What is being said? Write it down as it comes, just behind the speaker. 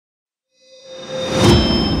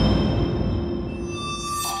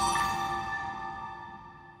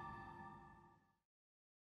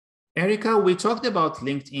Erica, we talked about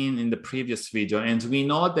LinkedIn in the previous video, and we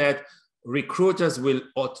know that recruiters will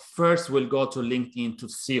at first go to LinkedIn to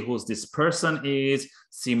see who this person is,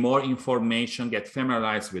 see more information, get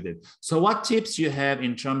familiarized with it. So what tips you have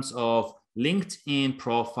in terms of LinkedIn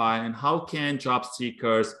profile, and how can job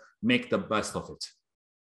seekers make the best of it?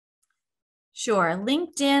 Sure.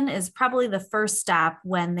 LinkedIn is probably the first stop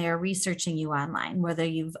when they're researching you online, whether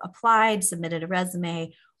you've applied, submitted a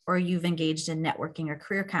resume, or you've engaged in networking or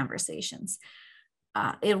career conversations.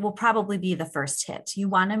 It will probably be the first hit. You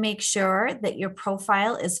want to make sure that your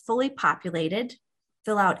profile is fully populated,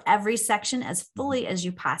 fill out every section as fully as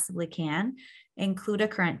you possibly can, include a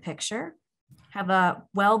current picture, have a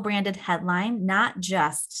well-branded headline, not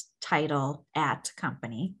just title at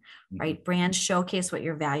company, right? Brand showcase what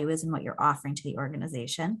your value is and what you're offering to the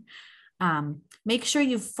organization. Make sure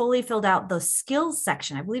you've fully filled out the skills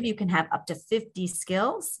section. I believe you can have up to 50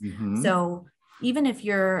 skills. So even if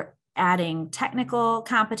you're adding technical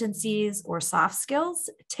competencies or soft skills,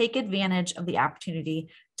 take advantage of the opportunity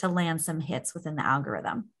to land some hits within the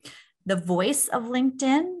algorithm. The voice of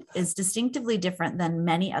LinkedIn is distinctively different than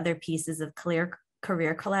many other pieces of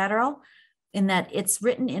career collateral in that it's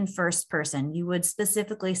written in first person. You would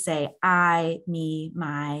specifically say I, me,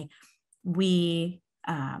 my, we,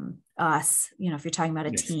 us, if you're talking about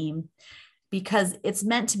a team, because it's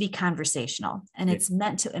meant to be conversational and it's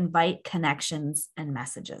meant to invite connections and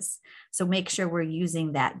messages. So make sure we're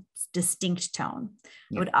using that distinct tone.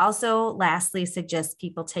 I would also lastly suggest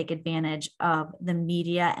people take advantage of the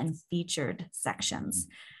media and featured sections.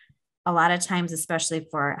 A lot of times, especially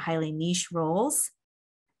for highly niche roles,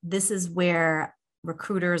 this is where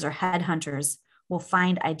recruiters or headhunters will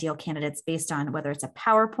find ideal candidates based on whether it's a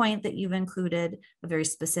PowerPoint that you've included, a very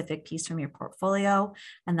specific piece from your portfolio,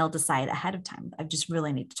 and they'll decide ahead of time, I just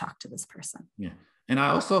really need to talk to this person. Yeah. And I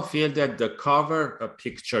also feel that the cover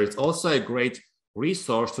picture is also a great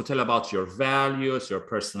resource to tell about your values, your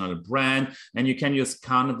personal brand, and you can use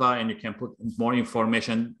Canva and you can put more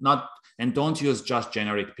information, and don't use just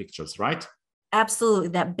generic pictures, right? Absolutely.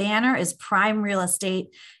 That banner is prime real estate.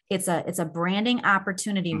 It's a branding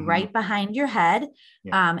opportunity right behind your head.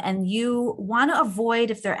 And you want to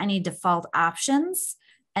avoid if there are any default options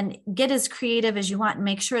and get as creative as you want and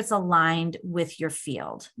make sure it's aligned with your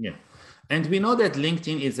field. Yeah. And we know that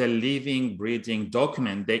LinkedIn is a living, breathing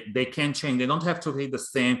document. They can change. They don't have to be the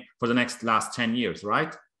same for the last 10 years,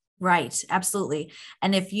 right? Right. Absolutely.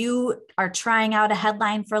 And if you are trying out a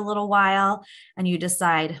headline for a little while and you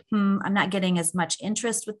decide, I'm not getting as much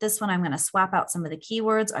interest with this one, I'm going to swap out some of the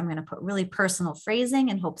keywords. I'm going to put really personal phrasing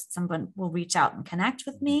in hopes that someone will reach out and connect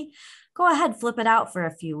with me. Go ahead, flip it out for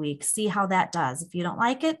a few weeks, see how that does. If you don't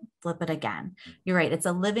like it, flip it again. You're right. It's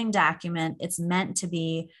a living document. It's meant to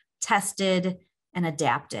be tested and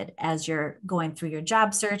adapted as you're going through your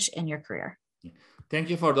job search and your career. Thank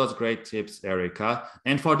you for those great tips, Erica.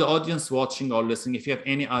 And for the audience watching or listening, if you have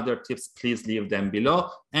any other tips, please leave them below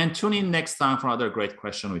and tune in next time for another great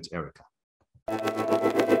question with Erica.